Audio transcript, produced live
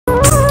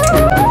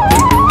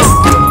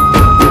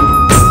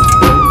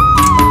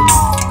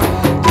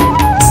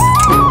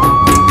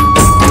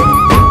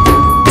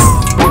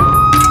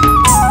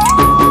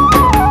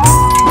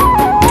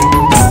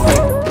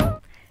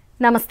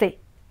నమస్తే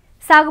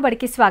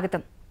సాగుబడికి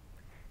స్వాగతం.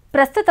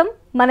 ప్రస్తుతం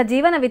మన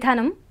జీవన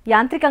విధానం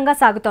యాంత్రికంగా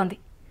సాగుతోంది.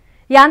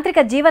 యాంత్రిక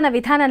జీవన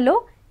విధానంలో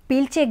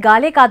పీల్చే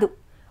గాలే కాదు,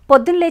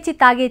 పొద్దున్న లేచి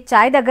తాగే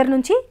చాయ్ దగ్గర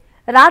నుంచి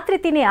రాత్రి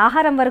తినే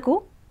ఆహారం వరకు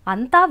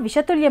అంతా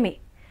విషతుల్యమే.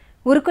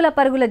 ఉరుకుల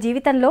పరుగుల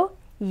జీవితంలో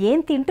ఏం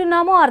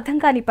తింటున్నామో అర్థం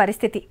కాని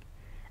పరిస్థితి.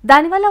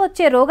 దానివల్ల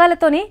వచ్చే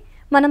రోగాలతోనే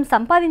మనం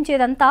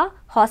సంపాదించేదంతా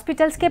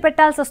హాస్పిటల్స్కే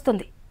పెట్టాల్సి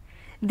వస్తుంది.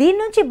 దీని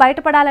నుంచి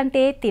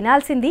బయటపడాలంటే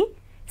తినాల్సింది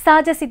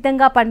సహజ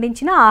సిద్ధంగా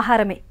పండించిన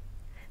ఆహారమే.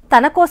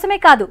 తన కోసమే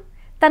కాదు,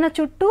 తన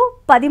చుట్టూ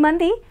 10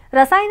 మంది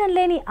రసాయనం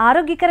లేని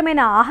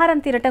ఆరోగ్యకరమైన ఆహారం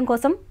తినటం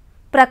కోసం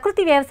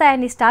ప్రకృతి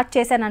వ్యవసాయాన్ని స్టార్ట్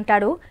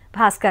చేశానంటాడు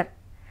భాస్కర్.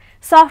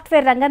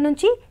 సాఫ్ట్వేర్ రంగం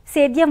నుంచి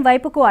సేద్యం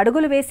వైపుకు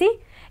అడుగులు వేసి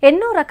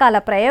ఎన్నో రకాల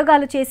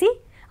ప్రయోగాలు చేసి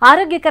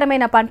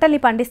ఆరోగ్యకరమైన పంటల్ని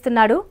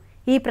పండిస్తున్నాడు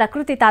ఈ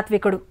ప్రకృతి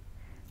తాత్వికుడు.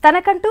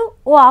 తనకంటూ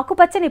ఓ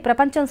ఆకుపచ్చని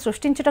ప్రపంచం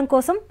సృష్టించడం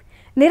కోసం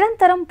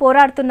నిరంతరం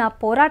పోరాడుతున్న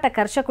పోరాట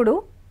కర్షకుడు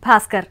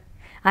భాస్కర్.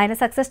 ఆయన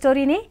సక్సెస్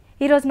స్టోరీనే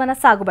ఈరోజు మన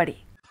సాగుబడి.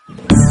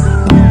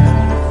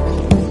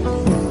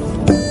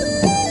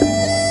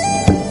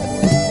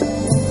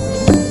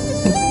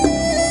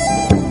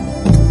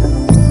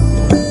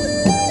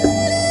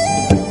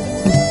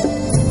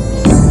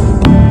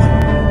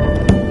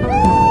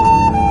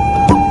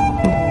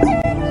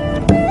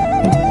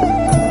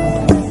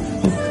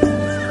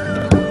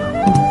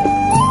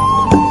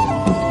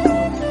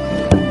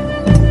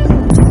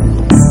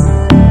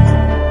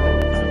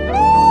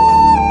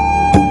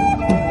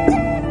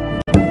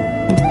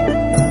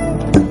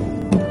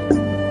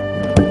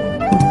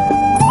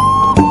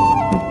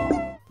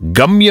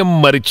 గమ్యం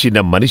మరిచిన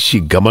మనిషి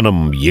గమనం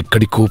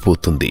ఎక్కడికో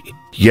పోతుంది.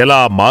 ఎలా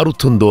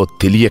మారుతుందో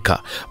తెలియక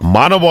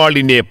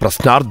మానవాళినే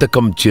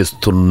ప్రశ్నార్థకం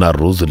చేస్తున్న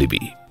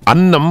రోజులివి.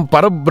 అన్నం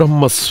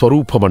పరబ్రహ్మ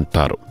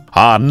స్వరూపమంటారు.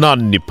 ఆ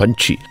అన్నాన్ని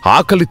పంచి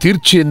ఆకలి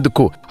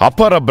తీర్చేందుకు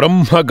అపర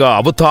బ్రహ్మగా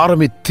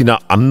అవతారమెత్తిన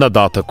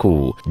అన్నదాతకు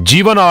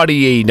జీవనాడి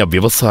అయిన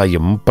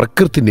వ్యవసాయం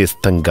ప్రకృతి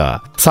నేస్తంగా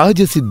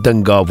సహజ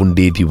సిద్ధంగా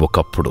ఉండేది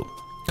ఒకప్పుడు.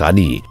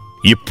 కాని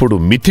ఇప్పుడు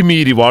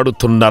మితిమీరి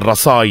వాడుతున్న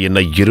రసాయన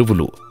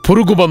ఎరువులు,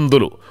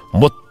 పురుగుమందులు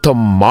మొత్తం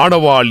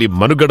మానవాళి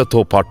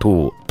మనుగడతో పాటు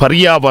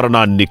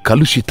పర్యావరణాన్ని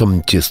కలుషితం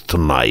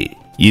చేస్తున్నాయి.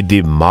 ఇది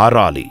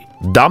మారాలి.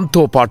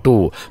 దాంతోపాటు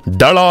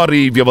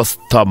దళారీ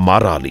వ్యవస్థ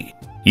మారాలి.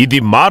 ఇది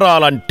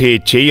మారాలంటే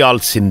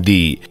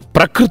చేయాల్సింది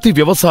ప్రకృతి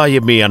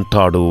వ్యవసాయమే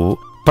అంటాడు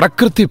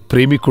ప్రకృతి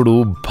ప్రేమికుడు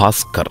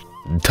భాస్కర్.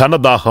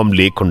 ధనదాహం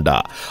లేకుండా,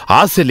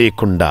 ఆశ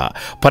లేకుండా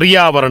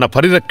పర్యావరణ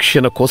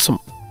పరిరక్షణ కోసం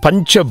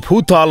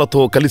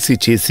పంచభూతాలతో కలిసి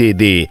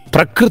చేసేదే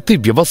ప్రకృతి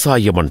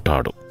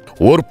వ్యవసాయమంటాడు.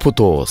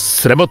 ఓర్పుతో,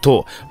 శ్రమతో,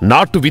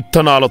 నాటు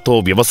విత్తనాలతో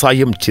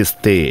వ్యవసాయం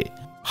చేస్తే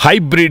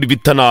హైబ్రిడ్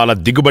విత్తనాల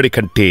దిగుబడి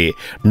కంటే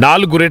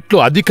 4 రెట్లు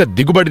అధిక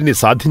దిగుబడిని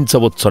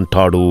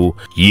సాధించవచ్చంటాడు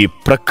ఈ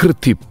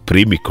ప్రకృతి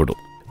ప్రేమికుడు.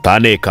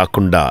 తానే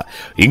కాకుండా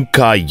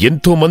ఇంకా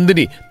ఎంతో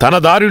మందిని తన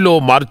దారిలో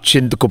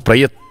మార్చేందుకు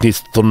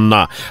ప్రయత్నిస్తున్న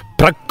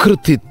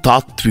ప్రకృతి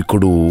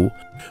తాత్వికుడు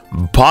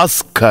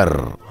భాస్కర్.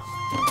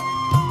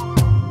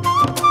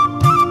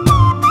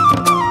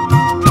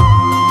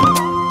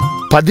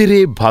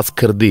 పదిరే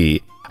భాస్కర్ది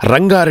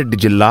రంగారెడ్డి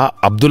జిల్లా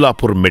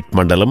అబ్దులాపూర్ మెట్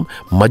మండలం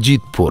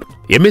మజీద్పూర్.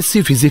 ఎంఎస్సీ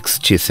ఫిజిక్స్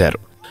చేశారు.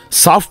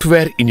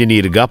 సాఫ్ట్వేర్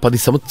ఇంజనీర్గా 10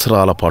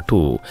 సంవత్సరాల పాటు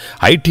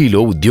ఐటీలో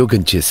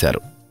ఉద్యోగం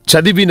చేశారు.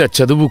 చదివిన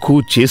చదువుకు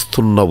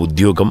చేస్తున్న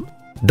ఉద్యోగం,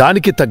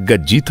 దానికి తగ్గ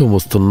జీతం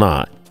వస్తున్నా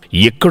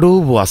ఎక్కడో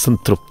ఓ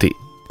అసంతృప్తి.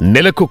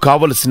 నెలకు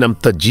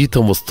కావలసినంత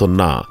జీతం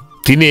వస్తున్నా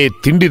తినే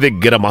తిండి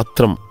దగ్గర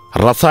మాత్రం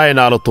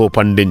రసాయనాలతో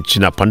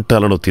పండించిన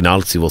పంటలను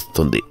తినాల్సి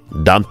వస్తుంది.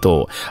 దాంతో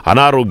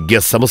అనారోగ్య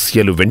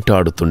సమస్యలు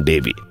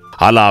వెంటాడుతుండేవి.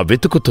 అలా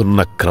వెతుకుతున్న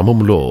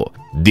క్రమంలో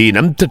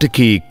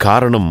దీనంతటికీ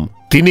కారణం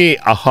తినే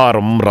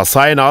ఆహారం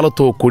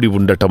రసాయనాలతో కూడి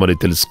ఉండటమని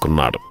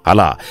తెలుసుకున్నాడు.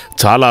 అలా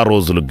చాలా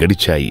రోజులు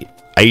గడిచాయి.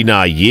 అయినా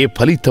ఏ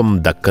ఫలితం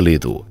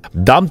దక్కలేదు.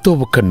 దాంతో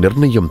ఒక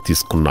నిర్ణయం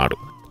తీసుకున్నాడు.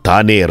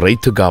 తానే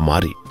రైతుగా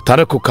మారి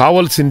తనకు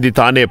కావలసింది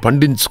తానే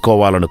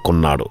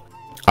పండించుకోవాలనుకున్నాడు.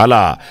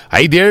 అలా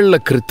 5 ఏళ్ల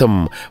క్రితం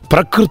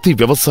ప్రకృతి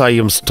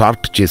వ్యవసాయం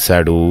స్టార్ట్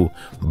చేశాడు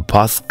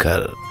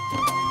భాస్కర్.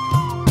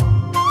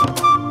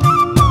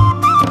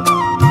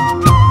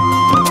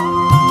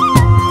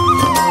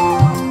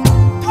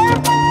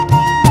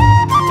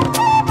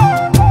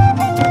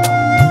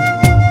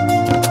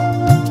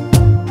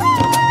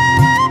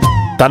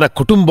 తన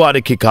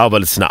కుటుంబానికి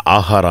కావలసిన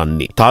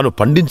ఆహారాన్ని తాను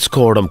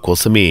పండించుకోవడం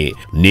కోసమే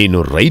నేను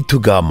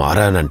రైతుగా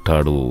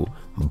మారానంటాడు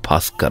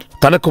భాస్కర్.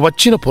 తనకు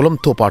వచ్చిన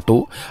పొలంతో పాటు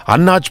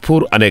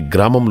అన్నాజ్పూర్ అనే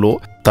గ్రామంలో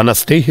తన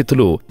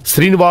స్నేహితులు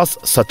శ్రీనివాస్,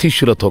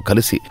 సతీషులతో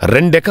కలిసి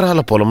 2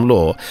 ఎకరాల పొలంలో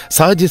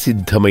సహజ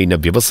సిద్ధమైన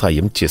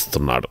వ్యవసాయం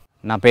చేస్తున్నాడు.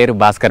 నా పేరు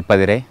భాస్కర్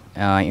పదిరే.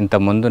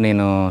 ఇంతకుముందు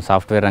నేను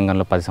సాఫ్ట్వేర్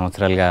రంగంలో 10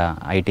 సంవత్సరాలుగా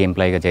ఐటీ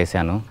ఎంప్లాయీగా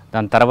చేశాను.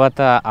 దాని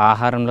తర్వాత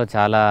ఆహారంలో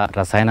చాలా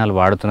రసాయనాలు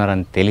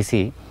వాడుతున్నారని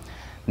తెలిసి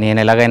నేను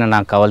ఎలాగైనా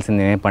నాకు కావాల్సింది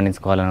నేనే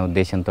పండించుకోవాలనే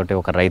ఉద్దేశంతో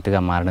ఒక రైతుగా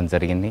మారడం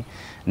జరిగింది.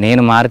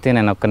 నేను మారితే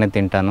నేను ఒక్కనే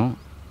తింటాను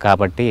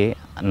కాబట్టి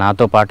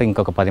నాతో పాటు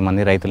ఇంకొక 10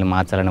 మంది రైతులు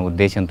మార్చాలనే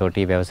ఉద్దేశంతో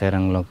వ్యవసాయ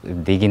రంగంలో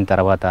దిగిన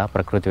తర్వాత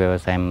ప్రకృతి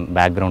వ్యవసాయం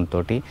బ్యాక్గ్రౌండ్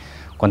తోటి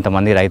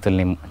కొంతమంది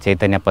రైతుల్ని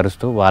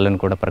చైతన్యపరుస్తూ వాళ్ళని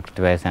కూడా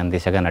ప్రకృతి వ్యవసాయం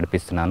దిశగా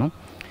నడిపిస్తున్నాను.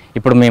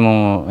 ఇప్పుడు మేము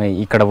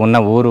ఇక్కడ ఉన్న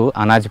ఊరు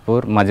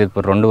అనాజ్పూర్,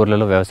 మజిద్పూర్ 2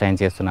 ఊర్లలో వ్యవసాయం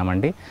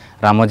చేస్తున్నామండి.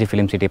 రామోజీ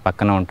ఫిలిం సిటీ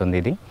పక్కన ఉంటుంది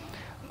ఇది.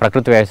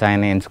 ప్రకృతి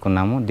వ్యవసాయాన్ని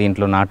ఎంచుకున్నాము.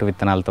 దీంట్లో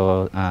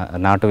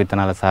నాటు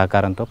విత్తనాల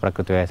సహకారంతో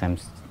ప్రకృతి వ్యవసాయం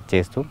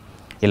చేస్తూ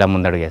ఇలా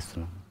ముందడుగు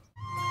వేస్తున్నాం.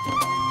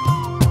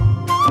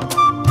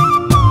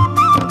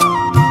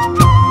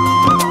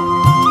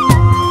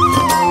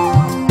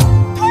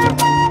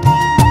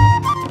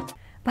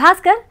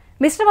 భాస్కర్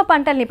మిశ్రమ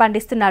పంటల్ని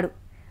పండిస్తున్నాడు.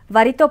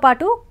 వరితో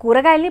పాటు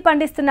కూరగాయల్ని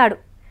పండిస్తున్నాడు.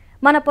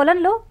 మన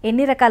పొలంలో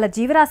ఎన్ని రకాల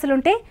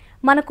జీవరాశులుంటే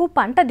మనకు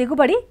పంట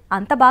దిగుబడి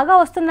అంత బాగా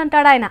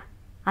వస్తుందంటాడాయన.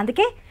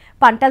 అందుకే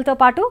పంటలతో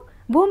పాటు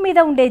భూమి మీద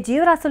ఉండే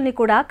జీవరాశుల్ని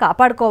కూడా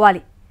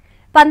కాపాడుకోవాలి.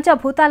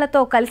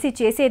 పంచభూతాలతో కలిసి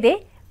చేసేదే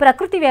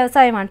ప్రకృతి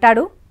వ్యవసాయం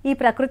అంటాడు ఈ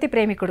ప్రకృతి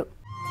ప్రేమికుడు.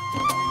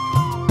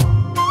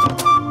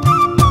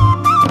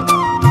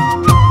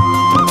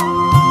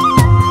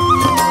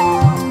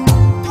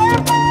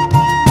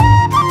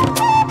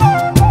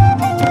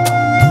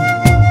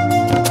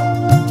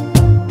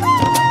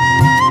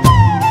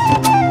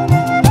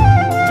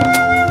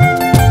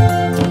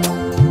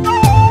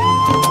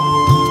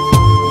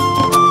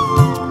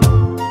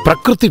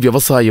 ప్రకృతి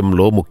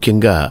వ్యవసాయంలో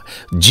ముఖ్యంగా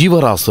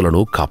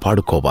జీవరాశులను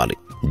కాపాడుకోవాలి.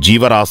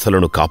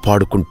 జీవరాశులను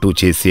కాపాడుకుంటూ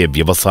చేసే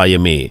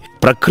వ్యవసాయమే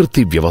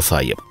ప్రకృతి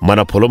వ్యవసాయం.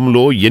 మన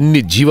పొలంలో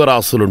ఎన్ని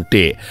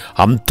జీవరాశులుంటే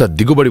అంత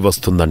దిగుబడి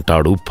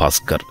వస్తుందంటాడు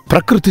భాస్కర్.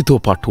 ప్రకృతితో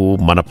పాటు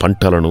మన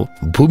పంటలను,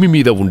 భూమి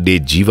మీద ఉండే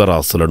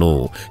జీవరాశులను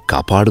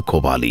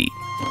కాపాడుకోవాలి.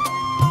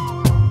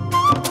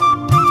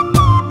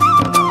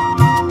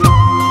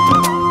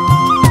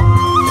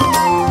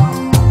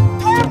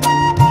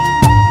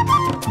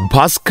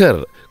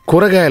 భాస్కర్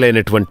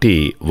కూరగాయలైనటువంటి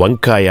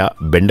వంకాయ,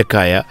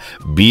 బెండకాయ,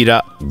 బీర,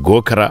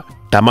 గోకర,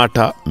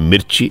 టమాటా,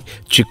 మిర్చి,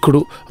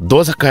 చిక్కుడు,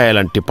 దోసకాయ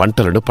లాంటి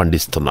పంటలను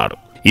పండిస్తున్నాడు.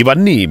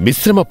 ఇవన్నీ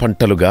మిశ్రమ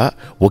పంటలుగా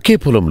ఒకే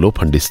పొలంలో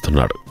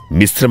పండిస్తున్నాడు.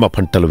 మిశ్రమ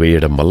పంటలు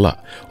వేయడం వల్ల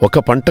ఒక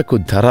పంటకు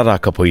ధర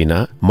రాకపోయినా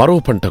మరో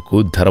పంటకు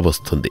ధర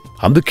వస్తుంది.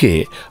 అందుకే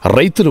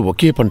రైతులు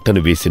ఒకే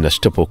పంటను వేసి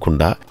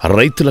నష్టపోకుండా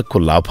రైతులకు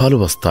లాభాలు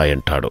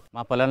వస్తాయంటాడు.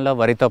 మా పొలంలో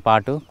వరితో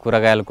పాటు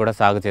కూరగాయలు కూడా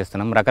సాగు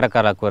చేస్తున్నాం.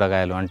 రకరకాల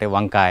కూరగాయలు అంటే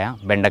వంకాయ,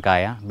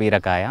 బెండకాయ,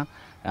 బీరకాయ,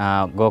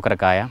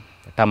 గోకరకాయ,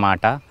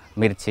 టమాటా,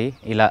 మిర్చి,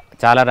 ఇలా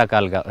చాలా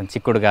రకాలుగా,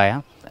 చిక్కుడుకాయ,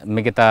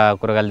 మిగతా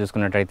కూరగాయలు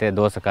చూసుకున్నట్టయితే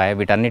దోసకాయ,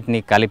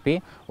 వీటన్నిటినీ కలిపి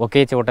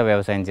ఒకే చోట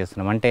వ్యవసాయం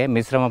చేస్తున్నాం. అంటే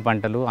మిశ్రమ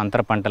పంటలు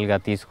అంతర పంటలుగా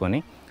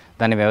తీసుకొని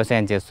దాన్ని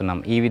వ్యవసాయం చేస్తున్నాం.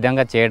 ఈ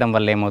విధంగా చేయడం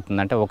వల్ల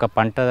ఏమవుతుందంటే ఒక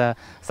పంట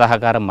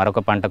సహకారం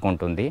మరొక పంటకు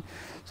ఉంటుంది.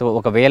 సో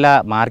ఒకవేళ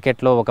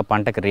మార్కెట్లో ఒక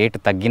పంటకి రేటు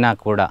తగ్గినా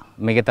కూడా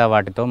మిగతా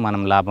వాటితో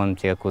మనం లాభం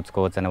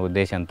చేకూర్చుకోవచ్చు అనే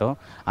ఉద్దేశంతో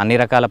అన్ని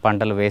రకాల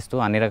పంటలు వేస్తూ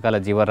అన్ని రకాల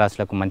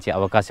జీవరాశులకు మంచి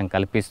అవకాశం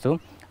కల్పిస్తూ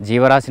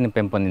జీవరాశిని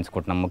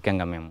పెంపొందించుకుంటున్నాం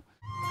ముఖ్యంగా మేము.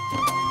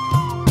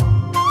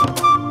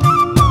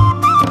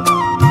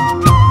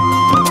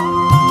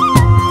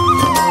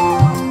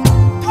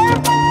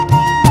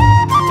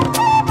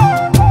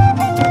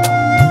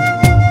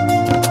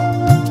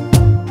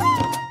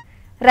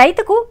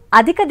 రైతుకు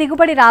అధిక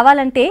దిగుబడి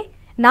రావాలంటే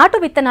నాటు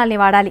విత్తనాల్ని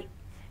వాడాలి.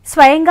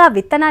 స్వయంగా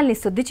విత్తనాల్ని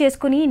శుద్ధి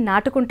చేసుకుని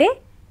నాటుకుంటే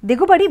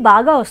దిగుబడి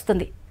బాగా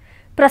వస్తుంది.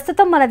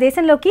 ప్రస్తుతం మన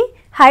దేశంలోకి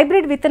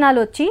హైబ్రిడ్ విత్తనాలు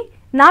వచ్చి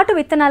నాటు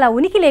విత్తనాల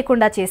ఉనికి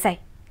లేకుండా చేశాయి.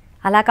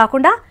 అలా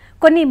కాకుండా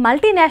కొన్ని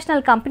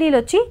మల్టీనేషనల్ కంపెనీలు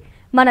వచ్చి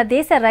మన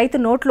దేశ రైతు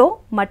నోట్లో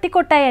మట్టి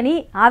కొట్టాయని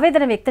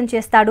ఆవేదన వ్యక్తం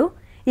చేస్తాడు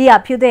ఈ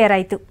అభ్యుదయ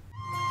రైతు.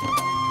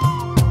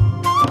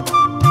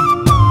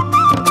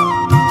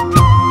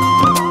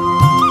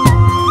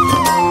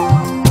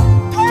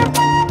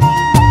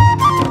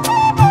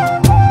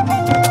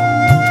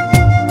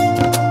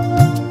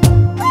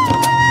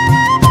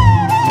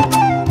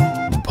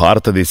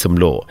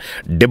 భారతదేశంలో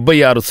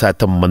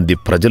 76% మంది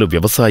ప్రజలు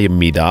వ్యవసాయం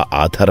మీద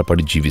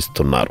ఆధారపడి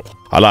జీవిస్తున్నారు.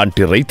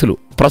 అలాంటి రైతులు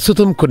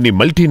ప్రస్తుతం కొన్ని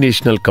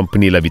మల్టీనేషనల్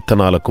కంపెనీల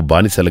విత్తనాలకు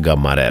బానిసలుగా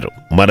మారారు.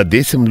 మన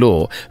దేశంలో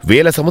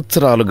వేల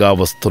సంవత్సరాలుగా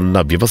వస్తున్న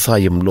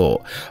వ్యవసాయంలో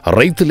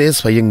రైతులే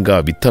స్వయంగా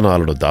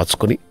విత్తనాలను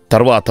దాచుకుని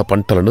తర్వాత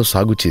పంటలను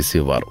సాగు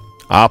చేసేవారు.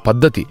 ఆ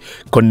పద్ధతి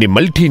కొన్ని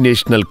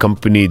మల్టీనేషనల్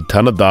కంపెనీ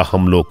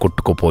ధనదాహంలో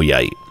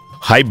కొట్టుకుపోయాయి.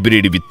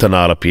 హైబ్రిడ్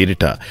విత్తనాల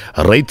పేరిట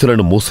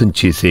రైతులను మోసం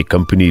చేసే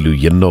కంపెనీలు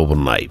ఎన్నో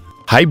ఉన్నాయి.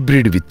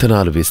 హైబ్రిడ్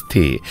విత్తనాలు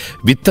వేస్తే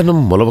విత్తనం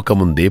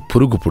మొలవకముందే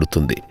పురుగు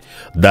పుడుతుంది.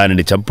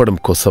 దానిని చంపడం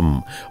కోసం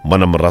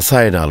మనం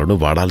రసాయనాలను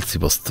వాడాల్సి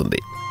వస్తుంది.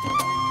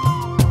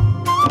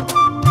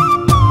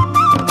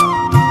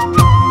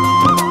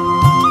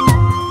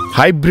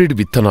 హైబ్రిడ్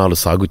విత్తనాలు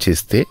సాగు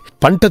చేస్తే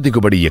పంట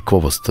దిగుబడి ఎక్కువ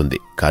వస్తుంది.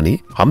 కానీ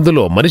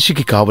అందులో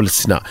మనిషికి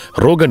కావలసిన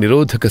రోగ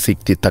నిరోధక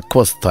శక్తి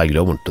తక్కువ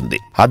స్థాయిలో ఉంటుంది.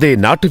 అదే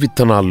నాటు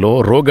విత్తనాల్లో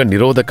రోగ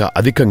నిరోధక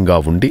అధికంగా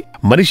ఉండి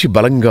మనిషి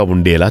బలంగా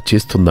ఉండేలా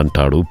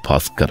చేస్తుందంటాడు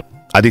భాస్కర్.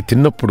 అది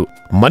తిన్నప్పుడు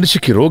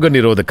మనిషికి రోగ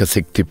నిరోధక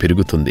శక్తి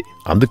పెరుగుతుంది.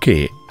 అందుకే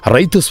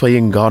రైతు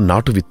స్వయంగా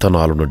నాటు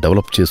విత్తనాలను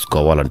డెవలప్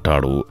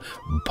చేసుకోవాలంటాడు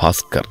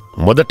భాస్కర్.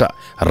 మొదట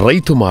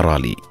రైతు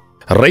మారాలి.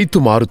 రైతు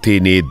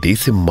మారుతేనే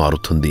దేశం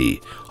మారుతుంది.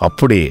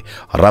 అప్పుడే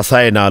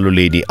రసాయనాలు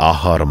లేని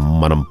ఆహారం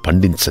మనం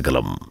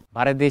పండించగలం.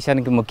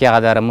 భారతదేశానికి ముఖ్య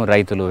ఆధారము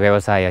రైతులు,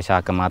 వ్యవసాయ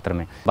శాఖ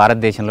మాత్రమే.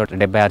 భారతదేశంలో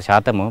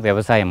 76%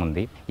 వ్యవసాయం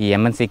ఉంది. ఈ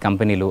ఎంఎన్సీ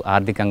కంపెనీలు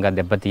ఆర్థికంగా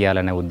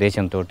దెబ్బతీయాలనే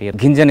ఉద్దేశంతో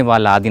గింజని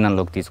వాళ్ళ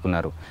ఆధీనంలోకి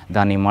తీసుకున్నారు.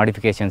 దాన్ని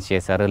మాడిఫికేషన్స్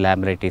చేశారు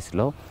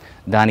ల్యాబొరేటరీస్లో.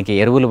 దానికి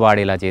ఎరువులు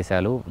వాడేలా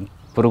చేశారు,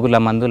 పురుగుల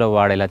మందులు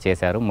వాడేలా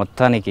చేశారు.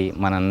 మొత్తానికి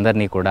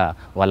మనందరినీ కూడా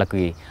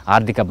వాళ్ళకి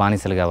ఆర్థిక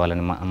బానిసలుగా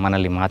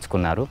మనల్ని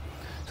మార్చుకున్నారు.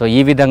 సో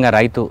ఈ విధంగా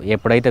రైతు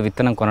ఎప్పుడైతే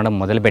విత్తనం కొనడం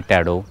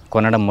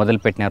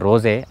మొదలుపెట్టిన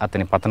రోజే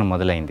అతని పతనం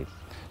మొదలైంది.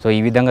 సో ఈ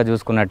విధంగా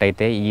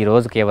చూసుకున్నట్టయితే ఈ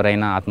రోజుకి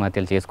ఎవరైనా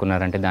ఆత్మహత్యలు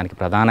చేసుకున్నారంటే దానికి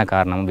ప్రధాన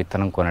కారణం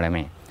విత్తనం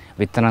కొనడమే.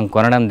 విత్తనం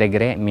కొనడం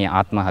దగ్గరే మీ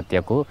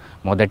ఆత్మహత్యకు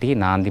మొదటి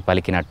నాంది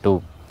పలికినట్టు.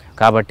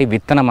 కాబట్టి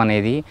విత్తనం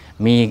అనేది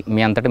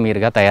మీ అంతటా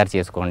మీరుగా తయారు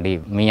చేసుకోండి.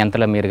 మీ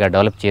అంతలో మీరుగా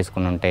డెవలప్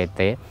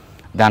చేసుకున్నట్టయితే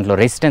దాంట్లో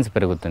రెసిస్టెన్స్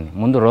పెరుగుతుంది.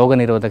 ముందు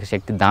రోగనిరోధక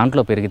శక్తి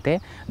దాంట్లో పెరిగితే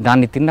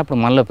దాన్ని తిన్నప్పుడు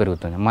మనలో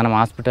పెరుగుతుంది. మనం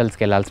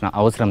హాస్పిటల్స్కి వెళ్ళాల్సిన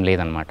అవసరం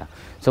లేదనమాట.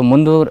 సో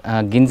ముందు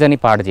గింజని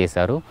పాడు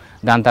చేశారు,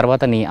 దాని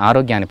తర్వాత నీ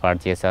ఆరోగ్యాన్ని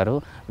పాడు చేశారు.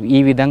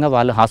 ఈ విధంగా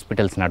వాళ్ళు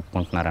హాస్పిటల్స్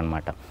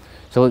నడుపుకుంటున్నారనమాట.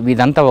 సో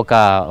ఇదంతా ఒక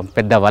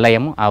పెద్ద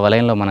వలయం. ఆ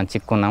వలయంలో మనం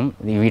చిక్కున్నాం.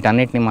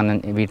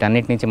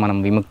 వీటన్నిటి నుంచి మనం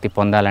విముక్తి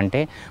పొందాలంటే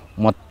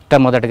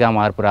మొట్టమొదటిగా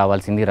మార్పు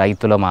రావాల్సింది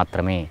రైతులో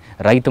మాత్రమే.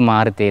 రైతు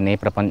మారితేనే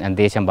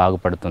దేశం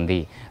బాగుపడుతుంది.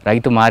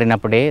 రైతు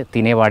మారినప్పుడే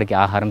తినేవాడికి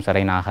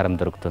సరైన ఆహారం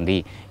దొరుకుతుంది.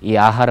 ఈ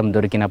ఆహారం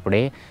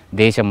దొరికినప్పుడే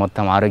దేశం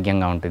మొత్తం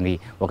ఆరోగ్యంగా ఉంటుంది.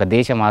 ఒక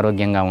దేశం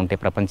ఆరోగ్యంగా ఉంటే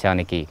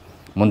ప్రపంచానికి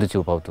ముందు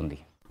చూపు అవుతుంది.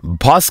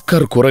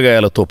 భాస్కర్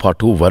కూరగాయలతో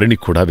పాటు వరిని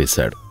కూడా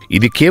వేశాడు.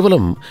 ఇది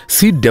కేవలం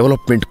సీడ్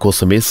డెవలప్మెంట్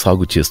కోసమే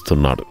సాగు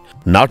చేస్తున్నాడు.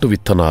 నాటు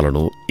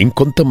విత్తనాలను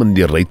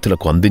ఇంకొంతమంది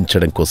రైతులకు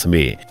అందించడం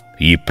కోసమే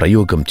ఈ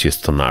ప్రయోగం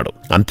చేస్తున్నాడు.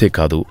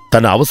 అంతేకాదు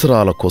తన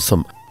అవసరాల కోసం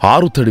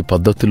ఆరుతడి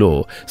పద్ధతిలో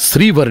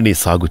శ్రీవరిని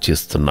సాగు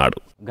చేస్తున్నాడు.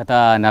 గత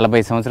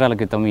 40 సంవత్సరాల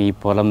క్రితం ఈ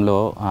పొలంలో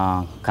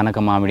కనక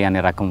మామిడి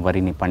అనే రకం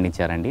వరిని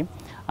పండించారండి.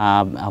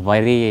 ఆ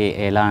వరి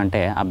ఎలా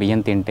అంటే ఆ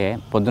బియ్యం తింటే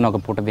పొద్దున ఒక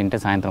పూట తింటే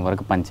సాయంత్రం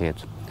వరకు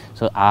పనిచేయచ్చు.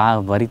 సో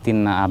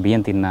ఆ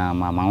బియ్యం తిన్న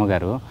మా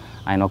మామగారు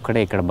ఆయన ఒక్కడే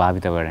ఇక్కడ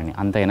బావితవాడని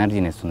అంత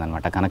ఎనర్జీని ఇస్తుంది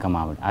అనమాట కనక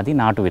మామిడి. అది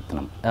నాటు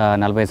విత్తనం.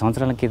 40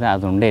 సంవత్సరాల కింద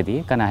అది ఉండేది,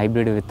 కానీ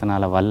హైబ్రిడ్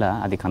విత్తనాల వల్ల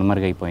అది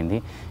కనుమరుగైపోయింది.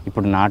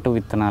 ఇప్పుడు నాటు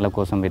విత్తనాల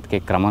కోసం వెతికే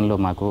క్రమంలో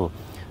మాకు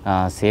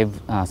సేవ్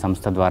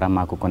సంస్థ ద్వారా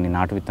మాకు కొన్ని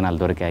నాటు విత్తనాలు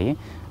దొరికాయి.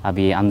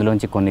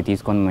 అందులోంచి కొన్ని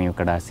తీసుకొని మేము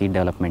ఇక్కడ సీడ్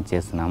డెవలప్మెంట్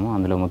చేస్తున్నాము.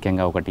 అందులో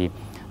ముఖ్యంగా ఒకటి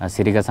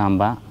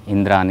సిరిగసాంబ,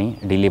 ఇంద్రాని,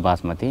 ఢిల్లీ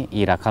బాస్మతి,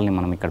 ఈ రకాలని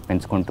మనం ఇక్కడ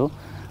పెంచుకుంటూ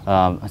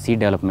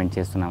సీడ్ డెవలప్మెంట్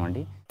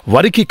చేస్తున్నామండి.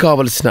 వరికి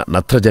కావలసిన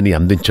నత్రజని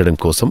అందించడం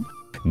కోసం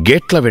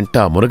గేట్ల వెంట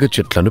మునగ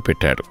చెట్లను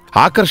పెట్టాడు.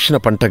 ఆకర్షణ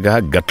పంటగా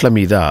గట్ల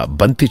మీద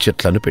బంతి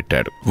చెట్లను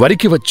పెట్టాడు.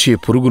 వరికి వచ్చే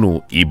పురుగును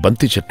ఈ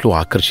బంతి చెట్లు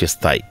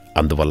ఆకర్షిస్తాయి.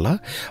 అందువల్ల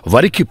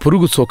వరికి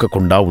పురుగు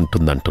సోకకుండా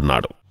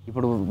ఉంటుందంటున్నాడు.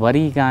 ఇప్పుడు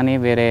వరి కానీ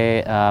వేరే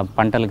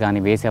పంటలు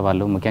కానీ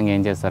వేసేవాళ్ళు ముఖ్యంగా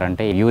ఏం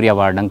చేస్తారంటే యూరియా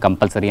వాడడం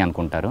కంపల్సరీ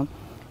అనుకుంటారు.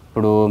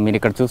 ఇప్పుడు మీరు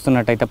ఇక్కడ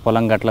చూస్తున్నట్టయితే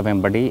పొలం గట్ల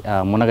వెంబడి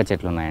మునగ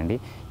చెట్లు ఉన్నాయండి.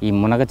 ఈ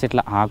మునగ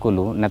చెట్ల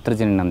ఆకులు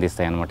నత్రజనిని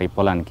అందిస్తాయి అన్నమాట ఈ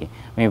పొలానికి.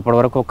 మేము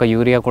ఇప్పటివరకు ఒక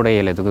యూరియా కూడా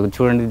వేయలేదు.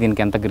 చూడండి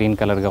దీనికి ఎంత గ్రీన్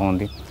కలర్గా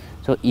ఉంది.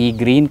 సో ఈ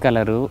గ్రీన్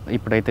కలరు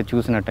ఇప్పుడైతే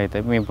చూసినట్టయితే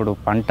మేము ఇప్పుడు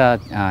పంట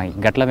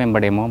గట్ల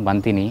వెంబడేమో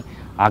బంతిని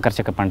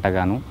ఆకర్షక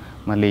పంటగాను,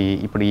 మళ్ళీ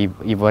ఇప్పుడు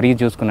ఈ వరి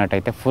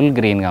చూసుకున్నట్టయితే ఫుల్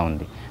గ్రీన్గా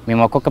ఉంది.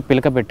 మేము ఒక్కొక్క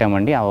పిలక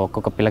పెట్టామండి. ఆ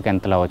ఒక్కొక్క పిలక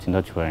ఎంతలా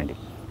వచ్చిందో చూడండి.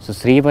 సో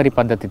శ్రీవరి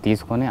పద్ధతి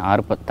తీసుకొని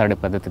ఆరుతడి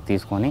పద్ధతి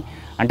తీసుకొని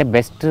అంటే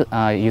బెస్ట్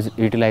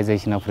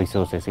యూటిలైజేషన్ ఆఫ్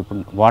రిసోర్సెస్.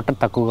 ఇప్పుడు వాటర్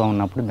తక్కువగా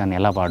ఉన్నప్పుడు దాన్ని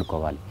ఎలా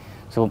వాడుకోవాలి.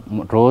 సో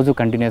రోజు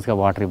కంటిన్యూస్గా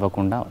వాటర్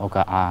ఇవ్వకుండా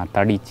ఒక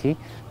తడి ఇచ్చి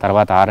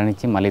తర్వాత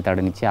ఆరనిచ్చి మళ్ళీ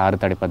తడినిచ్చి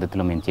ఆరుతడి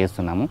పద్ధతిలో మేము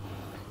చేస్తున్నాము.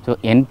 సో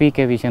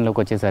ఎన్పీకే విషయంలోకి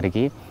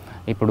వచ్చేసరికి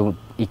ఇప్పుడు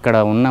ఇక్కడ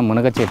ఉన్న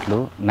మునగ చెట్లు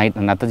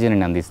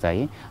నత్రజనిని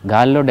అందిస్తాయి.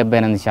 గాలిలో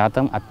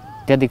 78%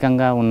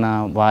 అత్యధికంగా ఉన్న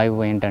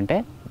వాయువు ఏంటంటే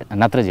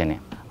నత్రజని.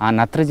 ఆ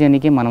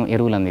నత్రజనికి మనం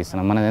ఎరువులు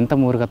అందిస్తున్నాం. మనం ఎంత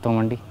మూర్ఖత్వం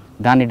అండి.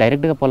 దాన్ని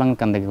డైరెక్ట్గా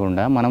పొలంకి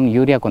అందకుండా మనం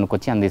యూరియా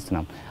కొనుక్కొచ్చి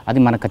అందిస్తున్నాం. అది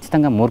మనకు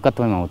ఖచ్చితంగా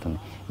మూర్ఖత్వమే అవుతుంది.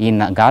 ఈ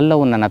గాల్లో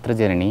ఉన్న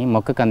నత్రజనిని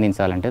మొక్కకు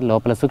అందించాలంటే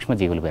లోపల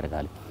సూక్ష్మజీవులు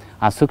పెరగాలి.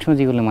 ఆ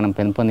సూక్ష్మజీవులను మనం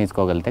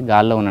పెంపొందించుకోగలిగితే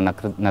గాల్లో ఉన్న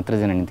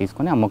నత్రజనిని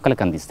తీసుకొని ఆ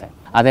మొక్కలకు అందిస్తాయి.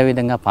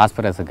 అదేవిధంగా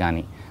ఫాస్ఫరస్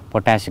కానీ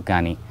పొటాష్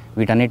కానీ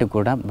వీటన్నిటికి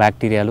కూడా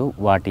బ్యాక్టీరియాలు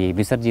వాటి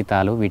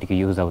విసర్జితాలు వీటికి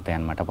యూజ్ అవుతాయి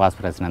అన్నమాట.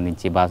 ఫాస్ఫరస్ని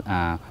అందించి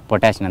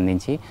పొటాష్ని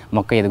అందించి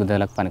మొక్క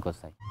ఎదుగుదలకు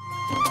పనికొస్తాయి.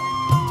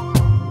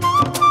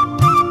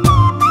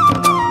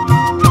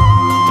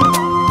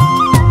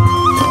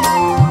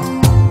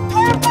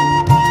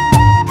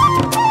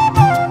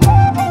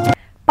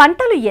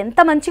 పంటలు ఎంత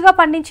మంచిగా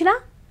పండించినా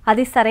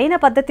అది సరైన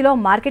పద్ధతిలో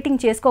మార్కెటింగ్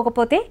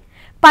చేసుకోకపోతే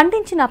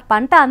పండించిన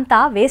పంట అంతా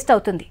వేస్ట్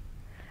అవుతుంది.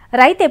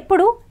 రైతు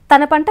ఎప్పుడూ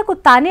తన పంటకు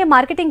తానే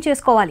మార్కెటింగ్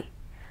చేసుకోవాలి.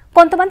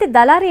 కొంతమంది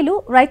దళారీలు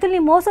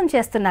రైతుల్ని మోసం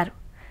చేస్తున్నారు.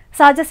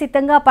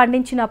 సహజసిద్ధంగా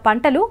పండించిన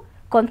పంటలు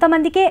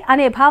కొంతమందికే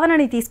అనే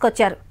భావనని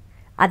తీసుకొచ్చారు.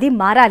 అది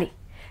మారాలి.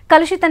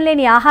 కలుషితం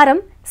లేని ఆహారం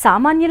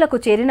సామాన్యులకు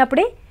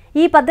చేరినప్పుడే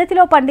ఈ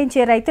పద్ధతిలో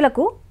పండించే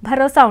రైతులకు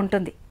భరోసా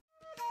ఉంటుంది.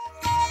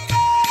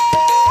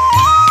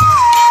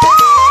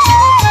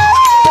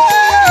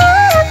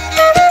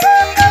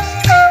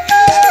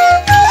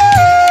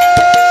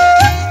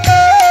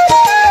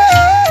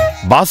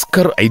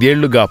 భాస్కర్ 5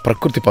 ఏళ్లుగా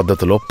ప్రకృతి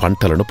పద్ధతిలో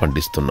పంటలను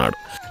పండిస్తున్నాడు.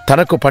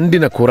 తనకు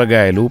పండిన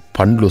కూరగాయలు,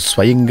 పండ్లు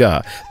స్వయంగా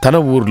తన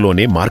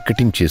ఊర్లోనే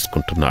మార్కెటింగ్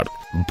చేసుకుంటున్నాడు.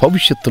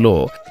 భవిష్యత్తులో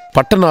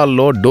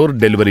పట్టణాల్లో డోర్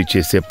డెలివరీ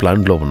చేసే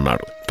ప్లాన్లో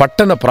ఉన్నాడు.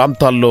 పట్టణ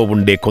ప్రాంతాల్లో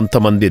ఉండే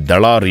కొంతమంది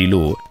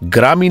దళారీలు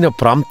గ్రామీణ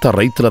ప్రాంత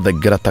రైతుల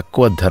దగ్గర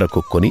తక్కువ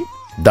ధరకు కొని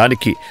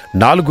దానికి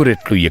 4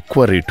 రెట్లు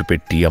ఎక్కువ రేటు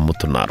పెట్టి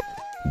అమ్ముతున్నారు.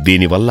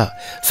 దీనివల్ల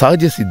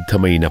సహజ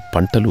సిద్ధమైన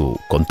పంటలు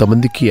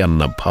కొంతమందికి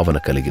అన్న భావన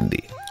కలిగింది.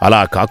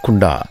 అలా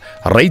కాకుండా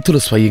రైతులు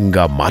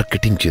స్వయంగా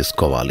మార్కెటింగ్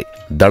చేసుకోవాలి.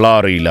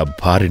 దళారీల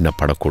బారిన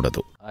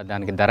పడకూడదు.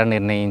 దానికి ధర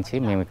నిర్ణయించి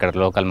మేము ఇక్కడ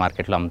లోకల్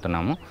మార్కెట్లో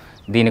అమ్ముతున్నాము.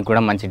 దీనికి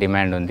కూడా మంచి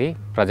డిమాండ్ ఉంది.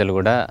 ప్రజలు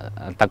కూడా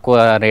తక్కువ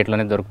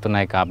రేట్లోనే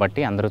దొరుకుతున్నాయి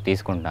కాబట్టి అందరూ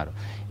తీసుకుంటున్నారు.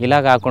 ఇలా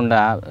కాకుండా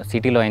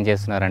సిటీలో ఏం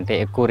చేస్తున్నారంటే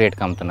ఎక్కువ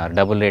రేట్కి అమ్ముతున్నారు,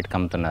 డబుల్ రేట్కి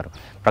అమ్ముతున్నారు.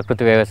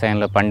 ప్రకృతి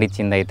వ్యవసాయంలో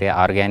పండించింది అయితే,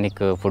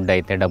 ఆర్గానిక్ ఫుడ్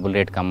అయితే డబుల్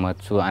రేట్కి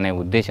అమ్మవచ్చు అనే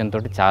ఉద్దేశంతో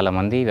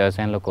చాలామంది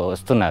వ్యవసాయంలోకి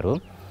వస్తున్నారు.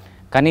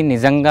 కానీ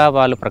నిజంగా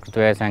వాళ్ళు ప్రకృతి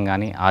వ్యవసాయం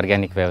కానీ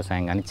ఆర్గానిక్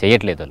వ్యవసాయం కానీ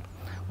చేయట్లేదు.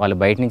 వాళ్ళు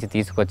బయట నుంచి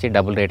తీసుకొచ్చి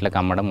డబుల్ రేట్లకు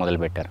అమ్మడం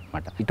మొదలుపెట్టారు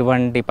అన్నమాట.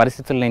 ఇటువంటి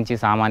పరిస్థితుల నుంచి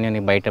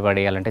సామాన్యుని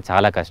బయటపడేయాలంటే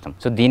చాలా కష్టం.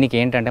 సో దీనికి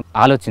ఏంటంటే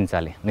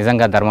ఆలోచించాలి.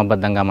 నిజంగా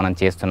ధర్మబద్ధంగా మనం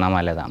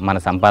చేస్తున్నామా లేదా, మన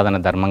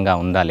సంపాదన ధర్మంగా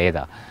ఉందా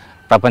లేదా,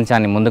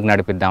 ప్రపంచాన్ని ముందుకు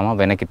నడిపిద్దామా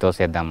వెనక్కి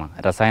తోసేద్దామా,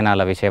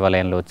 రసాయనాల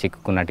విషవలయంలో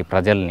చిక్కుకున్నటి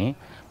ప్రజల్ని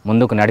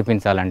ముందుకు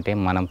నడిపించాలంటే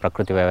మనం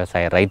ప్రకృతి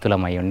వ్యవసాయ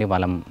రైతులమై ఉండి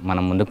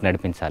మనం ముందుకు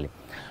నడిపించాలి.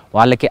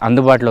 వాళ్ళకి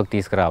అందుబాటులోకి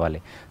తీసుకురావాలి.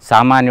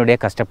 సామాన్యుడే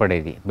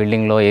కష్టపడేది,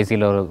 బిల్డింగ్లో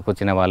ఏసీలో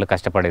కూర్చునే వాళ్ళు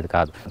కష్టపడేది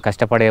కాదు.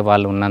 కష్టపడే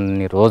వాళ్ళు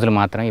ఉన్నన్ని రోజులు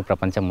మాత్రం ఈ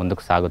ప్రపంచం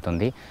ముందుకు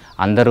సాగుతుంది.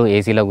 అందరూ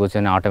ఏసీలో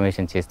కూర్చొని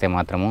ఆటోమేషన్ చేస్తే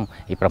మాత్రము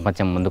ఈ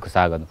ప్రపంచం ముందుకు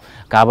సాగదు.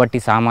 కాబట్టి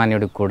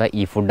సామాన్యుడికి కూడా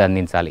ఈ ఫుడ్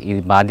అందించాలి. ఈ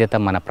బాధ్యత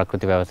మన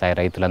ప్రకృతి వ్యవసాయ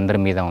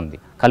రైతులందరి మీద ఉంది.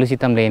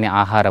 కలుషితం లేని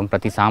ఆహారం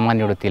ప్రతి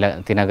సామాన్యుడు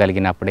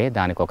తినగలిగినప్పుడే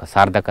దానికి ఒక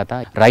సార్థకత.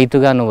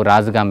 రైతుగా నువ్వు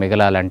రాజుగా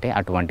మిగలాలంటే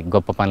అటువంటి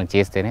గొప్ప పనులు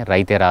చేస్తేనే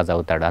రైతే రాజు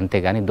అవుతాడు.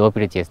 అంతేగాని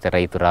దోపిడీ చేస్తే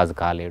రైతు రాజు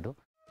కాలేడు.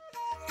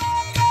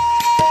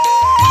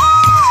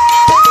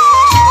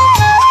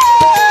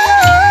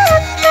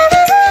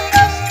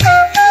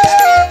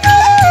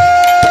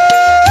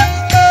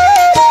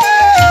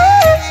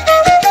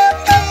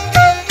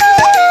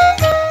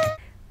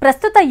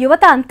 ప్రస్తుత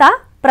యువత అంతా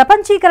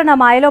ప్రపంచీకరణ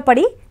మాయలో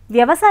పడి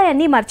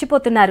వ్యవసాయాన్ని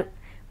మర్చిపోతున్నారు,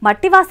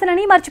 మట్టి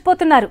వాసనని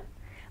మర్చిపోతున్నారు.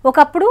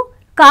 ఒకప్పుడు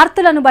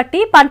కార్తులను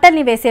బట్టి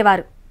పంటల్ని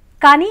వేసేవారు,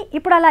 కానీ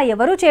ఇప్పుడు అలా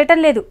ఎవరూ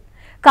చేయటం లేదు.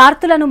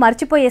 కార్తులను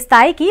మర్చిపోయే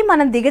స్థాయికి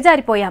మనం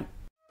దిగజారిపోయాం.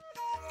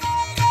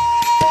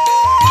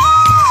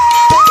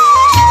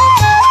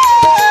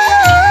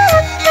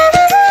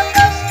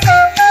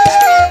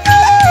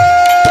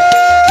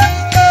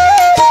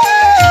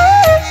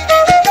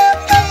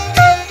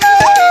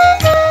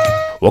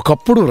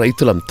 ఒకప్పుడు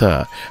రైతులంతా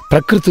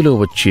ప్రకృతిలో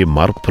వచ్చే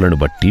మార్పులను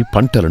బట్టి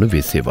పంటలను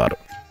వేసేవారు.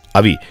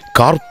 అవి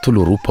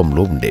కార్తులు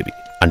రూపంలో ఉండేవి.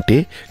 అంటే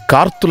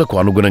కార్తులకు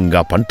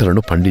అనుగుణంగా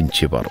పంటలను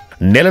పండించేవారు.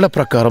 నెలల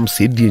ప్రకారం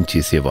సేద్యం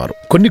చేసేవారు.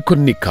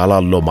 కొన్ని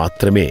కాలాల్లో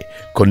మాత్రమే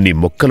కొన్ని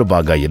మొక్కలు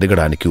బాగా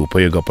ఎదగడానికి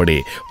ఉపయోగపడే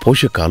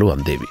పోషకాలు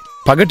అందేవి.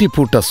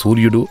 పగటిపూట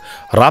సూర్యుడు,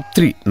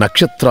 రాత్రి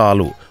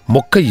నక్షత్రాలు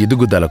మొక్క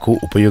ఎదుగుదలకు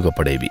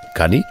ఉపయోగపడేవి.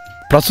 కానీ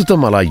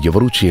ప్రస్తుతం అలా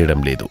ఎవరూ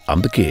చేయడం లేదు.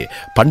 అందుకే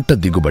పంట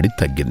దిగుబడి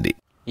తగ్గింది.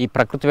 ఈ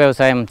ప్రకృతి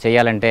వ్యవసాయం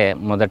చేయాలంటే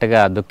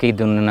మొదటగా దుక్కి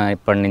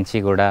దున్నినప్పటి నుంచి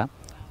కూడా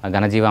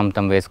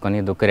ఘనజీవామృతం వేసుకొని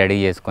దుక్కి రెడీ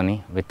చేసుకొని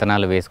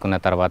విత్తనాలు వేసుకున్న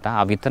తర్వాత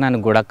ఆ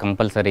విత్తనానికి కూడా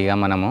కంపల్సరీగా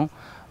మనము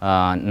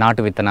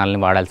నాటు విత్తనాలని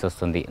వాడాల్సి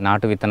వస్తుంది.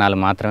 నాటు విత్తనాలు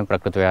మాత్రమే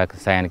ప్రకృతి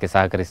వ్యవసాయానికి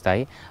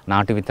సహకరిస్తాయి.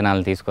 నాటు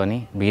విత్తనాలు తీసుకొని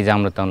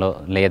బీజామృతంలో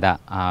లేదా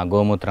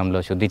గోమూత్రంలో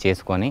శుద్ధి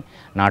చేసుకొని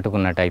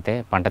నాటుకున్నట్టయితే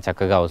పంట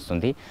చక్కగా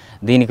వస్తుంది.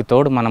 దీనికి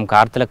తోడు మనం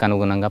కార్తులకు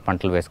అనుగుణంగా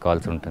పంటలు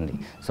వేసుకోవాల్సి ఉంటుంది.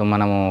 సో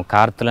మనము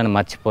కార్తులను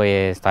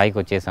మర్చిపోయే స్థాయికి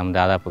వచ్చేసాం.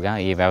 దాదాపుగా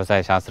ఈ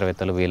వ్యవసాయ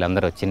శాస్త్రవేత్తలు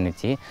వీళ్ళందరూ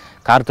వచ్చినిచ్చి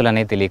కార్తులు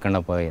అనేది తెలియకుండా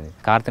పోయేది.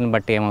 కార్తుని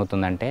బట్టి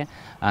ఏమవుతుందంటే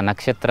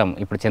నక్షత్రం,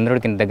 ఇప్పుడు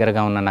చంద్రుడికి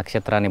దగ్గరగా ఉన్న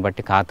నక్షత్రాన్ని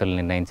బట్టి కార్తులు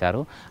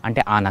నిర్ణయించారు.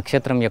 అంటే ఆ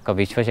నక్షత్రం యొక్క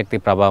విశ్వశక్తి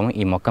ప్రభావం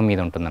ఈ మొక్క మీద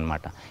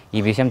ఉంటుందన్నమాట.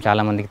 ఈ విషయం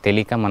చాలామందికి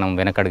తెలియక మనం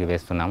వెనకడుగు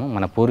వేస్తున్నాము.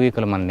 మన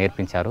పూర్వీకులు మనం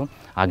నేర్పించారు.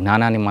 ఆ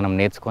జ్ఞానాన్ని మనం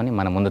నేర్చుకొని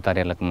మన ముందు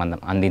తరాలకు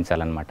మనం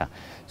అందించాలన్నమాట.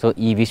 సో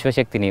ఈ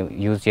విశ్వశక్తిని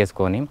యూజ్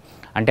చేసుకొని,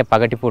 అంటే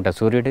పగటిపూట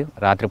సూర్యుడు,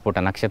 రాత్రిపూట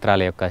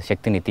నక్షత్రాల యొక్క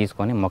శక్తిని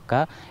తీసుకొని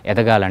మొక్క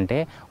ఎదగాలంటే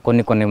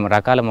కొన్ని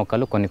రకాల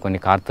మొక్కలు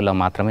కొన్ని కార్తుల్లో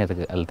మాత్రమే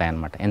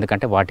ఎదగలుగుతాయన్నమాట.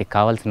 ఎందుకంటే వాటికి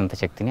కావాల్సినంత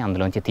శక్తిని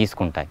అందులోంచి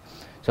తీసుకుంటాయి.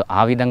 సో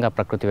ఆ విధంగా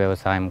ప్రకృతి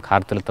వ్యవసాయం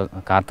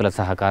కార్తుల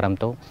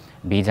సహకారంతో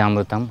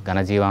బీజామృతం,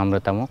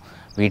 ఘనజీవామృతము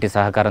వీటి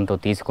సహకారంతో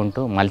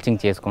తీసుకుంటూ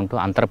మల్చింగ్ చేసుకుంటూ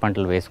అంతర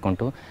పంటలు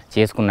వేసుకుంటూ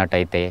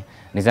చేసుకున్నట్టయితే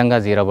నిజంగా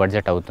జీరో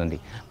బడ్జెట్ అవుతుంది.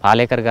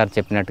 పాలేకర్ గారు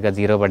చెప్పినట్టుగా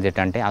జీరో బడ్జెట్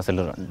అంటే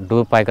అసలు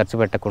రూపాయి ఖర్చు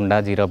పెట్టకుండా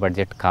జీరో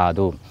బడ్జెట్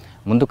కాదు.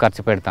 ముందు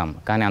ఖర్చు పెడతాం,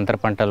 కానీ అంతర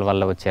పంటల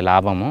వల్ల వచ్చే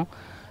లాభము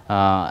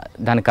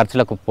దాని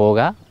ఖర్చులకు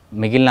పోగా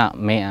మిగిలిన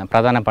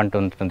ప్రధాన పంట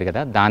ఉంటుంది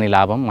కదా, దాని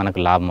లాభం మనకు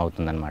లాభం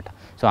అవుతుందన్నమాట.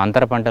 సో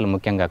అంతర పంటలు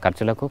ముఖ్యంగా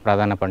ఖర్చులకు,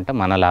 ప్రధాన పంట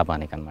మన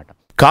లాభానికి అన్నమాట.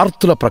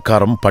 కార్తుల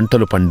ప్రకారం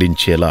పంటలు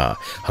పండించేలా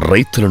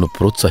రైతులను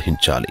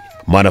ప్రోత్సహించాలి.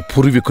 మన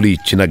పూర్వీకులు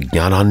ఇచ్చిన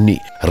జ్ఞానాన్ని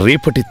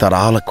రేపటి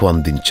తరాలకు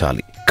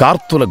అందించాలి.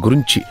 కార్తుల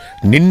గురించి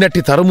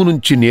నిన్నటి తరము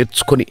నుంచి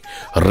నేర్చుకొని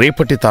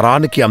రేపటి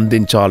తరానికి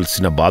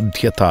అందించాల్సిన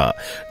బాధ్యత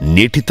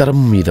నేటి తరం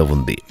మీద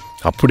ఉంది.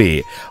 అప్పుడే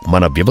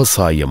మన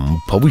వ్యవసాయం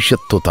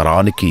భవిష్యత్తు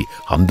తరానికి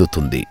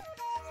అందుతుంది.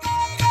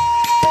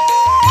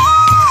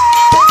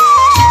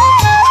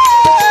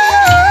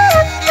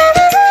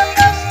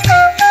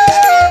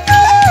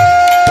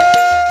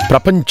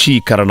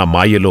 ప్రపంచీకరణ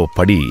మాయలో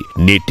పడి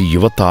నేటి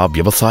యువత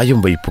వ్యవసాయం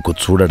వైపుకు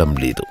చూడడం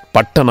లేదు.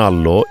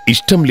 పట్టణాల్లో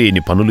ఇష్టం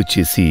లేని పనులు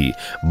చేసి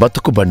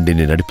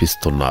బతుకుబండిని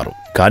నడిపిస్తున్నారు.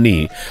 కానీ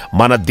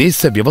మన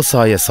దేశ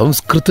వ్యవసాయ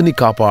సంస్కృతిని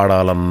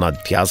కాపాడాలన్న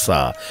ధ్యాస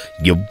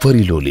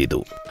ఎవ్వరిలో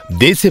లేదు.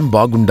 దేశం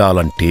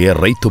బాగుండాలంటే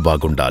రైతు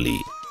బాగుండాలి.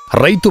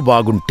 రైతు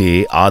బాగుంటే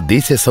ఆ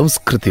దేశ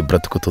సంస్కృతి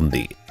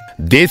బ్రతుకుతుంది.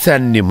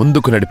 దేశాన్ని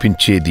ముందుకు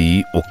నడిపించేది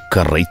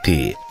ఒక్క రైతే.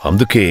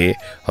 అందుకే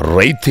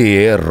రైతే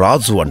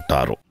రాజు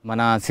అంటారు.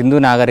 మన సింధు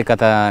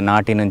నాగరికత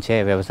నాటి నుంచే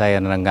వ్యవసాయ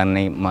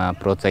రంగాన్ని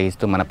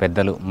ప్రోత్సహిస్తూ మన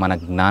పెద్దలు మన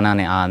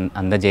జ్ఞానాన్ని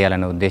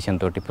అందజేయాలనే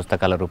ఉద్దేశంతో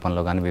పుస్తకాల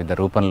రూపంలో కానీ వివిధ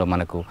రూపంలో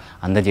మనకు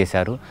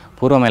అందజేశారు.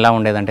 పూర్వం ఎలా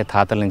ఉండేదంటే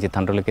తాతల నుంచి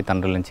తండ్రులకి,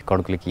 తండ్రుల నుంచి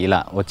కొడుకులకి ఇలా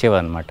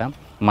వచ్చేవన్నమాట.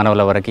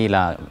 మనవల వరకు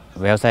ఇలా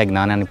వ్యవసాయ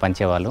జ్ఞానాన్ని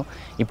పంచేవాళ్ళు.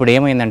 ఇప్పుడు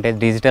ఏమైందంటే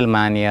డిజిటల్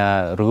మానియా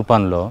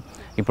రూపంలో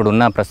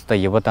ఇప్పుడున్న ప్రస్తుత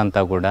యువత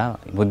అంతా కూడా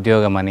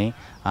ఉద్యోగమని,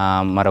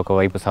 మరొక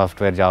వైపు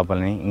సాఫ్ట్వేర్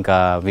జాబులని, ఇంకా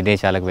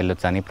విదేశాలకు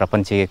వెళ్ళొచ్చని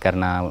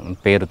ప్రపంచీకరణ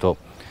పేరుతో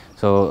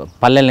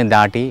పల్లెల్ని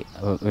దాటి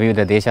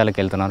వివిధ దేశాలకు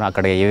వెళ్తున్నారు.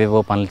 అక్కడ ఏవేవో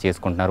పనులు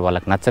చేసుకుంటున్నారు.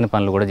 వాళ్ళకి నచ్చని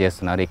పనులు కూడా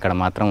చేస్తున్నారు. ఇక్కడ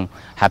మాత్రం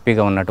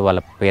హ్యాపీగా ఉన్నట్టు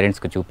వాళ్ళ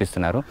పేరెంట్స్కి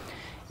చూపిస్తున్నారు.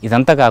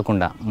 ఇదంతా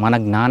కాకుండా మన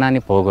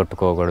జ్ఞానాన్ని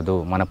పోగొట్టుకోకూడదు.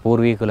 మన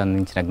పూర్వీకులు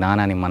అందించిన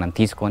జ్ఞానాన్ని మనం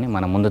తీసుకొని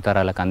మన ముందు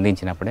తరాలకు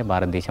అందించినప్పుడే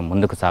భారతదేశం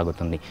ముందుకు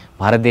సాగుతుంది.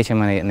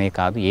 భారతదేశం అనే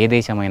కాదు, ఏ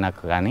దేశమైనా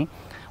కానీ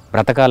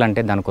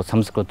బ్రతకాలంటే దానికి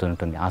సంస్కృతి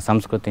ఉంటుంది. ఆ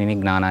సంస్కృతిని,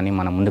 జ్ఞానాన్ని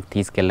మనం ముందుకు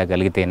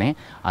తీసుకెళ్ళగలిగితేనే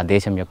ఆ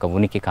దేశం యొక్క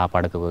ఉనికి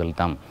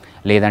కాపాడుకోగలుగుతాం.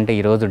 లేదంటే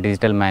ఈరోజు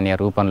డిజిటల్ మానియా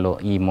రూపంలో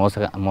ఈ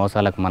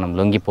మోసాలకు మనం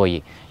లొంగిపోయి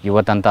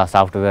యువతంతా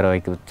సాఫ్ట్వేర్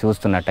వైపు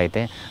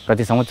చూస్తున్నట్టయితే,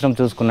 ప్రతి సంవత్సరం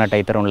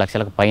చూసుకున్నట్టయితే 2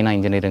 లక్షలకు పైన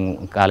ఇంజనీరింగ్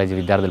కాలేజీ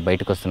విద్యార్థులు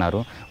బయటకు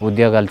వస్తున్నారు.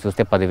 ఉద్యోగాలు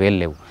చూస్తే 10,000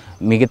 లేవు.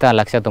 మిగతా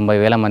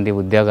 1,90,000 మంది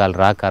ఉద్యోగాలు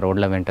రాక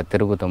రోడ్ల వెంట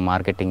తిరుగుతూ,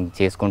 మార్కెటింగ్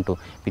చేసుకుంటూ,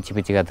 పిచ్చి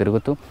పిచ్చిగా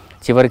తిరుగుతూ,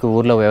 చివరికి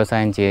ఊర్లో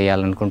వ్యవసాయం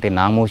చేయాలనుకుంటే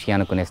నామూషి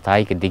అనుకునే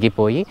స్థాయికి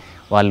దిగిపోయి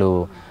వాళ్ళు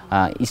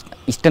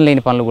ఇష్టం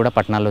లేని పనులు కూడా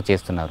పట్టణాల్లో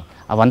చేస్తున్నారు.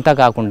 అవంతా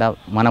కాకుండా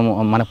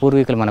మన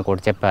పూర్వీకులు మనకు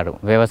ఒకటి చెప్పారు,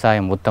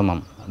 వ్యవసాయం ఉత్తమం,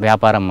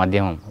 వ్యాపారం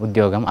మధ్యమం,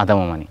 ఉద్యోగం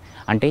అధమం అని.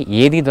 అంటే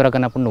ఏది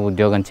దొరకనప్పుడు నువ్వు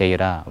ఉద్యోగం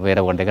చేయరా,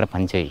 వేరే వాడి దగ్గర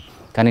పని చేయి,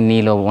 కానీ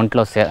నీలో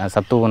ఒంట్లో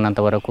సత్తువు ఉన్నంత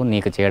వరకు,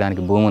 నీకు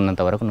చేయడానికి భూమి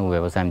ఉన్నంత వరకు నువ్వు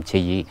వ్యవసాయం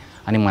చెయ్యి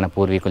అని మన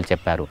పూర్వీకులు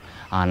చెప్పారు.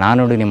 ఆ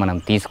నానుడిని మనం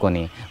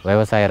తీసుకొని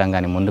వ్యవసాయ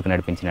రంగాన్ని ముందుకు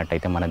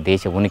నడిపించినట్టయితే మన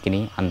దేశ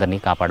ఉనికిని అందరినీ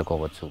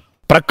కాపాడుకోవచ్చు.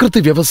 ప్రకృతి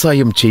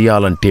వ్యవసాయం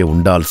చేయాలంటే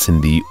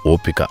ఉండాల్సింది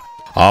ఓపిక.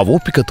 ఆ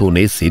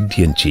ఓపికతోనే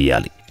సేద్యం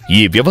చేయాలి. ఈ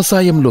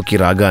వ్యవసాయంలోకి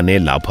రాగానే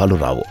లాభాలు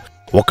రావు.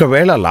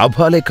 ఒకవేళ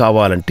లాభాలే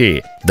కావాలంటే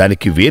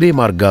దానికి వేరే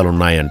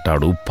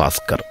మార్గాలున్నాయంటాడు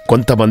భాస్కర్.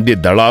 కొంతమంది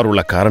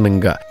దళారుల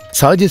కారణంగా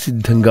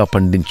సహజసిద్ధంగా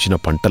పండించిన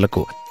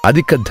పంటలకు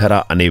అధిక ధర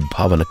అనే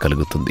భావన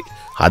కలుగుతుంది.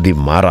 అది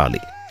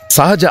మారాలి.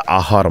 సహజ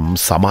ఆహారం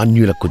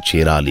సామాన్యులకు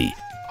చేరాలి.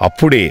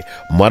 అప్పుడే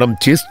మనం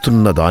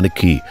చేస్తున్న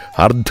దానికి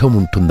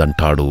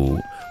అర్థముంటుందంటాడు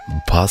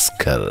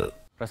భాస్కర్.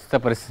 ప్రస్తుత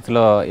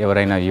పరిస్థితుల్లో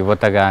ఎవరైనా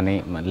యువత కానీ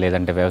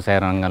లేదంటే వ్యవసాయ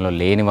రంగంలో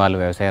లేని వాళ్ళు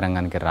వ్యవసాయ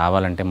రంగానికి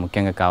రావాలంటే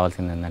ముఖ్యంగా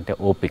కావాల్సింది ఏంటంటే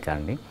ఓపిక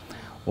అండి.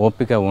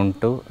 ఓపిక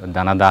ఉంటూ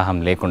ధనదాహం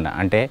లేకుండా,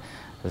 అంటే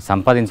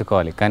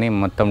సంపాదించుకోవాలి కానీ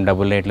మొత్తం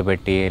డబ్బులు రేట్లు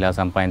పెట్టి ఇలా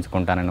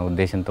సంపాదించుకుంటాననే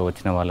ఉద్దేశంతో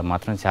వచ్చిన వాళ్ళు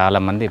మాత్రం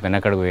చాలామంది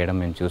వెనకడుగు వేయడం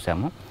మేము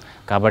చూసాము.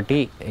 కాబట్టి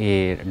ఈ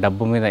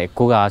డబ్బు మీద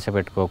ఎక్కువగా ఆశ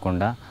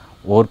పెట్టుకోకుండా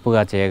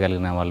ఓర్పుగా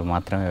చేయగలిగిన వాళ్ళు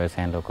మాత్రమే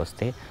వ్యవసాయంలోకి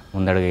వస్తే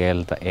ముందడుగు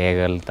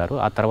వేయగలుగుతారు.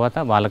 ఆ తర్వాత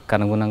వాళ్ళకి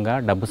అనుగుణంగా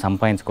డబ్బు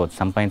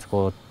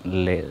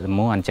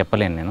సంపాదించుకోలేము అని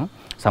చెప్పలేను నేను,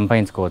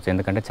 సంపాదించుకోవచ్చు.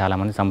 ఎందుకంటే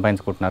చాలామంది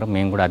సంపాదించుకుంటున్నారు,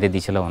 మేము కూడా అదే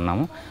దిశలో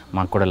ఉన్నాము,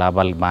 మాకు కూడా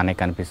లాభాలు బాగానే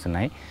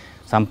కనిపిస్తున్నాయి.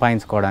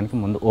 సంపాదించుకోవడానికి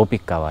ముందు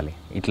ఓపిక కావాలి.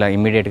 ఇట్లా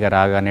ఇమ్మీడియట్గా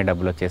రాగానే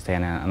డబ్బులు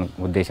వచ్చేస్తాయనే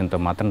ఉద్దేశంతో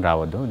మాత్రం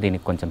రావద్దు.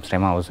 దీనికి కొంచెం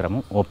శ్రమ అవసరము,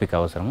 ఓపిక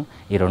అవసరము.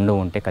 ఈ రెండు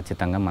ఉంటే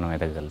ఖచ్చితంగా మనం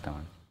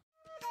ఎదగలుగుతామండి.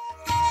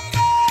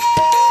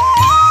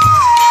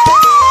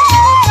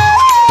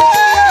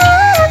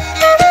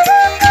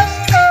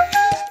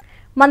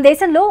 మన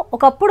దేశంలో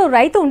ఒకప్పుడు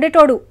రైతు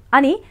ఉండేటోడు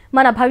అని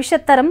మన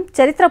భవిష్యత్ తరం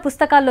చరిత్ర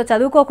పుస్తకాల్లో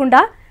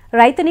చదువుకోకుండా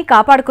రైతుని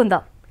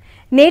కాపాడుకుందాం.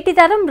 నేటి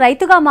తరం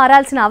రైతుగా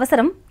మారాల్సిన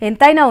అవసరం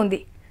ఎంతైనా ఉంది.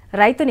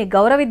 రైతుని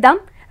గౌరవిద్దాం.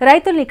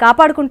 రైతుల్ని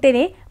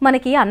కాపాడుకుంటేనే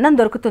మనకి అన్నం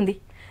దొరుకుతుంది.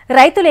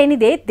 రైతు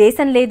లేనిదే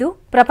దేశం లేదు,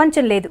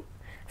 ప్రపంచం లేదు.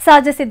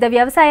 సహజ సిద్ధ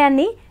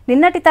వ్యవసాయాన్ని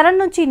నిన్నటి తరం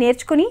నుంచి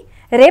నేర్చుకుని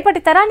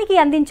రేపటి తరానికి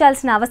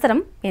అందించాల్సిన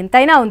అవసరం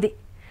ఎంతైనా ఉంది.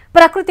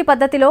 ప్రకృతి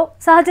పద్ధతిలో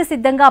సహజ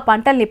సిద్ధంగా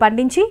పంటల్ని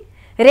పండించి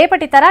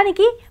రేపటి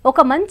తరానికి ఒక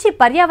మంచి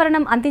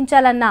పర్యావరణం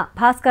అందించాలన్న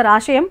భాస్కర్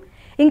ఆశయం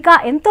ఇంకా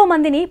ఎంతో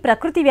మందిని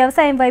ప్రకృతి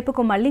వ్యవసాయం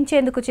వైపుకు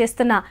మళ్లించేందుకు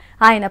చేస్తున్న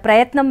ఆయన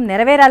ప్రయత్నం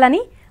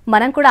నెరవేరాలని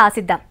మనం కూడా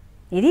ఆశిద్దాం.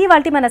 ఇది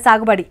ఇవాల్టి మన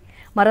సాగుబడి.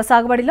 మరో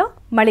సాగుబడిలో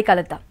మళ్ళీ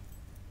కలుద్దాం.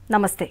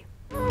 నమస్తే.